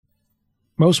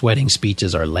Most wedding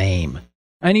speeches are lame.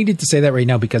 I needed to say that right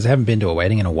now because I haven't been to a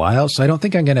wedding in a while, so I don't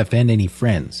think I'm going to offend any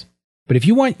friends. But if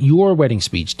you want your wedding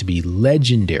speech to be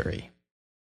legendary,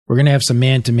 we're going to have some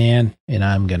man-to-man, and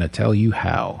I'm going to tell you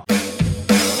how.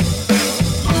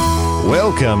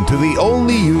 Welcome to the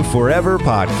Only You Forever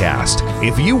podcast.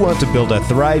 If you want to build a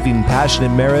thriving,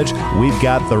 passionate marriage, we've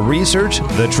got the research,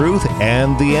 the truth,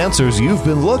 and the answers you've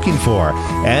been looking for.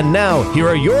 And now, here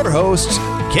are your hosts,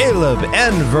 Caleb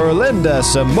and Verlynda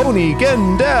Simone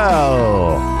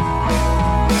Gendel.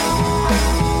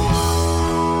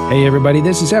 Hey everybody,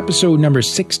 this is episode number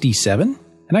 67,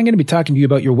 and I'm going to be talking to you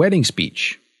about your wedding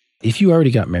speech. If you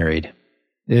already got married,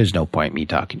 there's no point me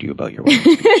talking to you about your wedding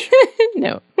speech.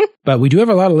 No. But we do have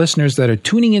a lot of listeners that are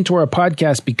tuning into our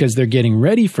podcast because they're getting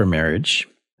ready for marriage.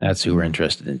 That's who we're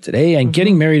interested in today. And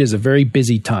getting married is a very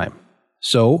busy time.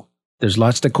 So there's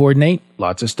lots to coordinate,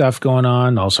 lots of stuff going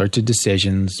on, all sorts of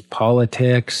decisions,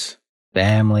 politics,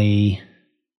 family,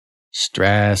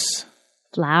 stress,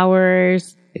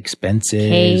 Flowers, expenses,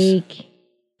 cake,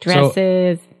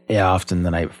 dresses. So, yeah, often the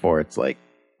night before it's like,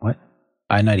 what?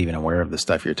 I'm not even aware of the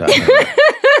stuff you're talking about.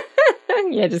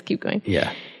 Yeah, just keep going.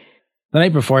 Yeah. The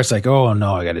night before, it's like, oh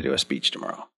no, I got to do a speech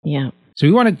tomorrow. Yeah. So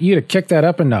we wanted you to kick that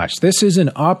up a notch. This is an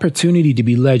opportunity to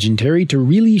be legendary, to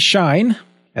really shine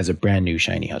as a brand new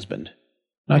shiny husband.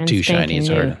 Not too shiny, it's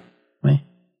hard.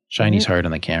 Shiny's hard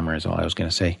on the camera is all I was going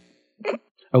to say.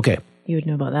 Okay. You would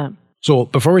know about that. So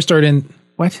before we start in,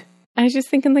 what? I was just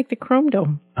thinking like the Chrome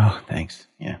Dome. Oh, thanks.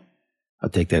 Yeah. I'll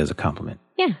take that as a compliment.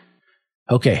 Yeah.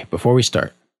 Okay, before we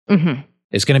start,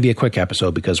 it's going to be a quick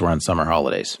episode because we're on summer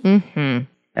holidays.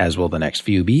 As will the next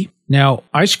few be. Now,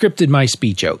 I scripted my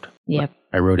speech out. Yep.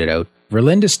 I wrote it out.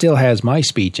 Verlynda still has my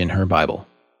speech in her Bible.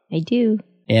 I do.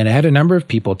 And I had a number of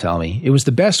people tell me it was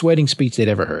the best wedding speech they'd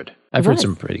ever heard. I've heard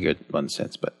some pretty good ones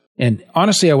since, and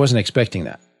honestly, I wasn't expecting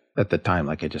that at the time.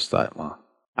 Like I just thought, well,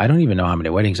 I don't even know how many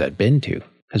weddings I'd been to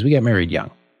because we got married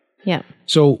young. Yeah.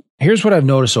 So here's what I've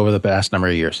noticed over the past number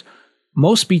of years.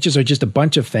 Most speeches are just a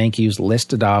bunch of thank yous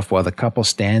listed off while the couple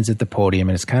stands at the podium,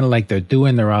 and it's kind of like they're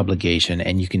doing their obligation,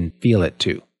 and you can feel it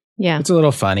too. Yeah. It's a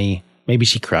little funny. Maybe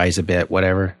she cries a bit,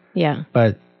 whatever. Yeah.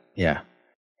 But, yeah.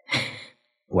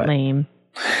 What? Lame.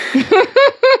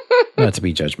 Not to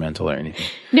be judgmental or anything.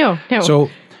 No. So,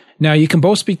 now you can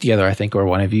both speak together, I think, or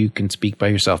one of you can speak by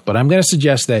yourself, but I'm going to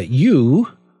suggest that you,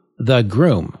 the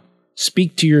groom,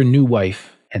 speak to your new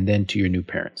wife and then to your new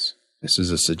parents. This is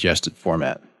a suggested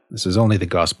format. This is only the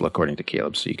gospel according to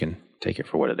Caleb, so you can take it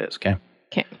for what it is, okay?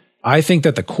 Okay. I think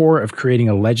that the core of creating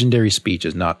a legendary speech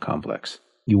is not complex.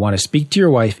 You want to speak to your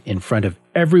wife in front of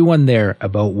everyone there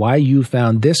about why you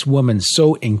found this woman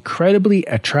so incredibly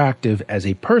attractive as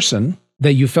a person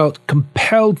that you felt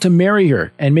compelled to marry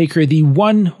her and make her the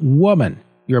one woman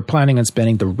you're planning on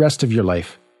spending the rest of your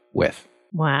life with.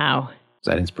 Wow. Is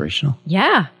that inspirational?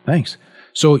 Yeah. Thanks.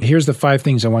 So here's the 5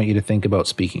 things I want you to think about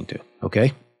speaking to,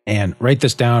 okay? And write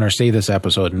this down or save this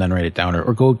episode and then write it down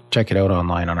or go check it out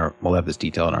online we'll have this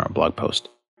detailed on our blog post.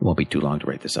 It won't be too long to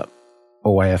write this up.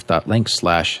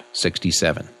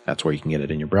 OIF.link/67. That's where you can get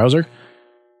it in your browser.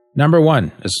 Number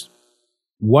 1 is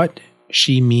what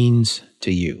she means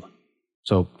to you.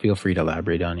 So feel free to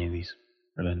elaborate on any of these,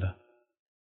 Verlynda.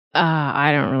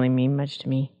 I don't really mean much to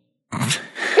me.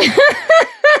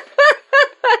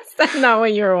 That's not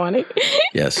what you were wanting.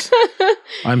 Yes.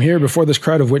 I'm here before this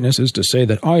crowd of witnesses to say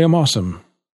that I am awesome.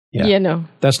 Yeah, no.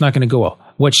 That's not going to go well.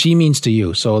 What she means to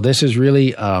you. So this is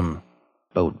really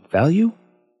about value.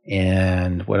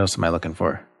 And what else am I looking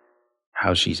for?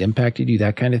 How she's impacted you,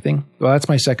 that kind of thing. Well, that's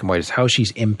my second point, is how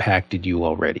she's impacted you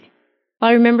already.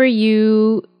 I remember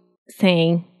you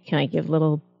saying, can I give a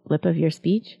little blip of your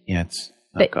speech? Yeah, it's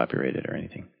not copyrighted or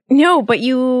anything. No, but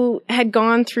you had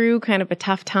gone through kind of a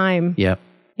tough time. Yep.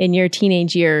 In your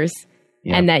teenage years,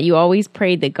 and that you always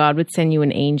prayed that God would send you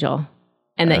an angel,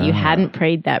 and that you hadn't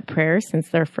prayed that prayer since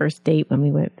their first date when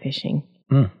we went fishing.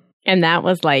 And that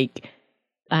was like,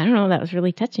 I don't know, that was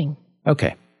really touching.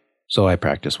 Okay. So I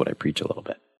practice what I preach a little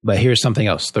bit. But here's something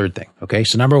else, third thing. Okay.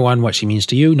 So number 1, what she means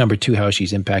to you. Number 2, how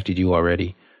she's impacted you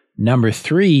already. Number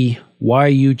 3, why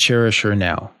you cherish her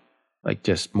now. Like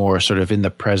just more sort of in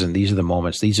the present. These are the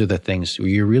moments. These are the things where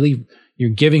you're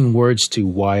giving words to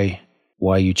why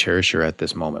you cherish her at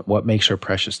this moment. What makes her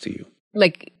precious to you?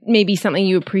 Like maybe something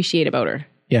you appreciate about her.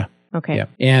 Yeah. Okay. Yeah.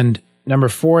 And number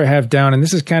 4 I have down, and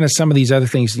this is kind of some of these other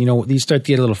things, these start to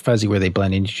get a little fuzzy where they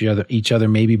blend into each other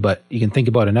maybe, but you can think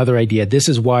about another idea. This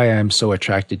is why I'm so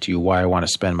attracted to you, why I want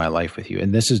to spend my life with you.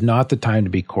 And this is not the time to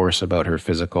be coarse about her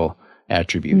physical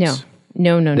attributes.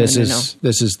 No. This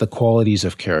is the qualities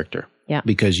of character. Yeah.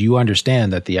 Because you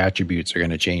understand that the attributes are going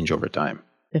to change over time.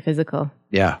 The physical.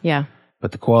 Yeah. Yeah.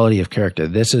 but the quality of character.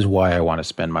 This is why I want to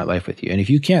spend my life with you. And if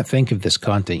you can't think of this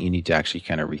content, you need to actually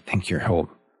kind of rethink your whole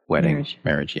wedding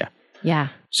marriage. Yeah. Yeah.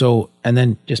 So, and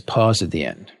then just pause at the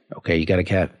end. Okay. You got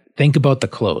to think about the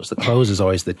close. The close is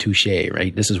always the touche,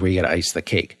 right? This is where you got to ice the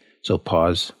cake. So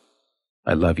pause.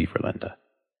 I love you, Verlynda. A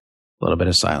little bit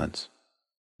of silence.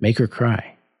 Make her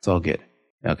cry. It's all good.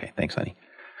 Okay. Thanks, honey.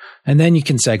 And then you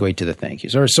can segue to the thank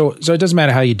yous. So it doesn't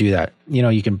matter how you do that.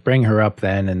 You can bring her up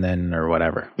then and then or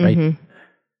whatever, right? Mm-hmm.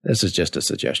 This is just a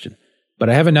suggestion. But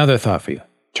I have another thought for you.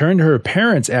 Turn to her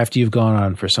parents after you've gone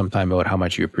on for some time about how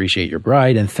much you appreciate your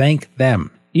bride and thank them.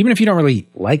 Even if you don't really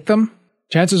like them,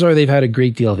 chances are they've had a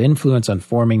great deal of influence on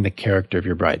forming the character of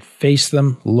your bride. Face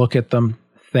them, look at them,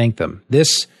 thank them.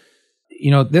 This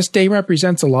day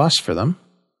represents a loss for them.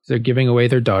 They're giving away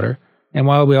their daughter. And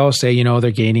while we all say,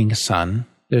 they're gaining a son,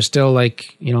 they're still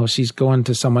like, she's going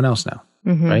to someone else now,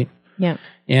 right? Yeah.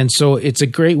 And so it's a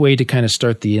great way to kind of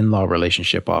start the in-law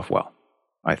relationship off well,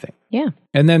 I think. Yeah.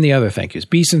 And then the other thank yous.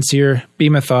 Be sincere, be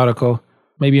methodical,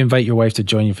 maybe invite your wife to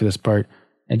join you for this part.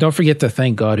 And don't forget to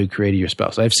thank God who created your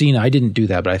spouse. I didn't do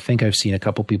that, but I think I've seen a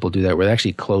couple people do that where they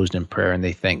actually closed in prayer and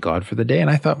they thank God for the day. And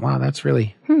I thought, wow, that's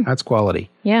really, that's quality.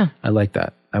 Yeah. I like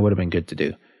that. That would have been good to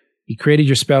do. He created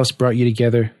your spouse, brought you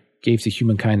together, gave to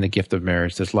humankind the gift of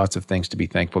marriage. There's lots of things to be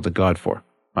thankful to God for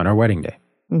on our wedding day.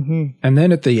 Mm-hmm. And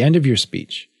then at the end of your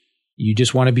speech, you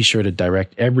just want to be sure to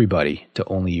direct everybody to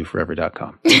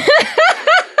onlyyouforever.com.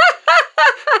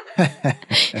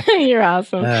 You're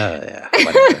awesome. Yeah,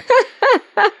 whatever.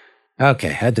 Okay,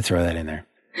 had to throw that in there.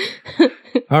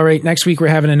 All right, next week we're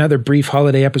having another brief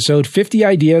holiday episode, 50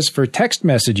 ideas for text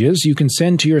messages you can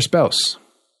send to your spouse.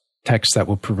 Texts that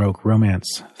will provoke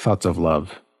romance, thoughts of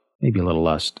love, maybe a little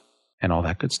lust, and all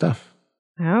that good stuff.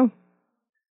 Oh.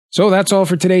 So that's all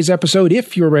for today's episode.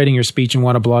 If you're writing your speech and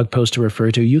want a blog post to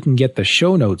refer to, you can get the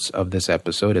show notes of this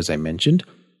episode, as I mentioned,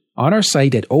 on our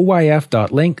site at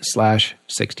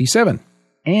oyf.link/67.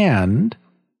 And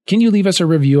can you leave us a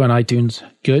review on iTunes?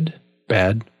 Good,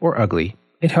 bad, or ugly.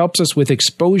 It helps us with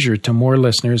exposure to more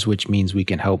listeners, which means we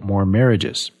can help more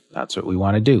marriages. That's what we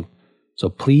want to do. So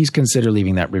please consider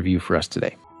leaving that review for us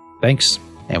today. Thanks,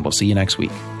 and we'll see you next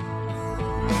week.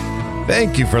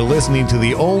 Thank you for listening to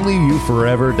the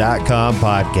onlyyouforever.com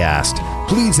podcast.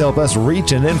 Please help us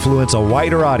reach and influence a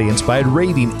wider audience by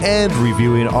rating and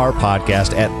reviewing our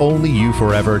podcast at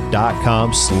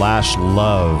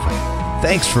onlyyouforever.com/love.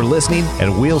 Thanks for listening,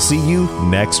 and we'll see you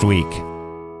next week.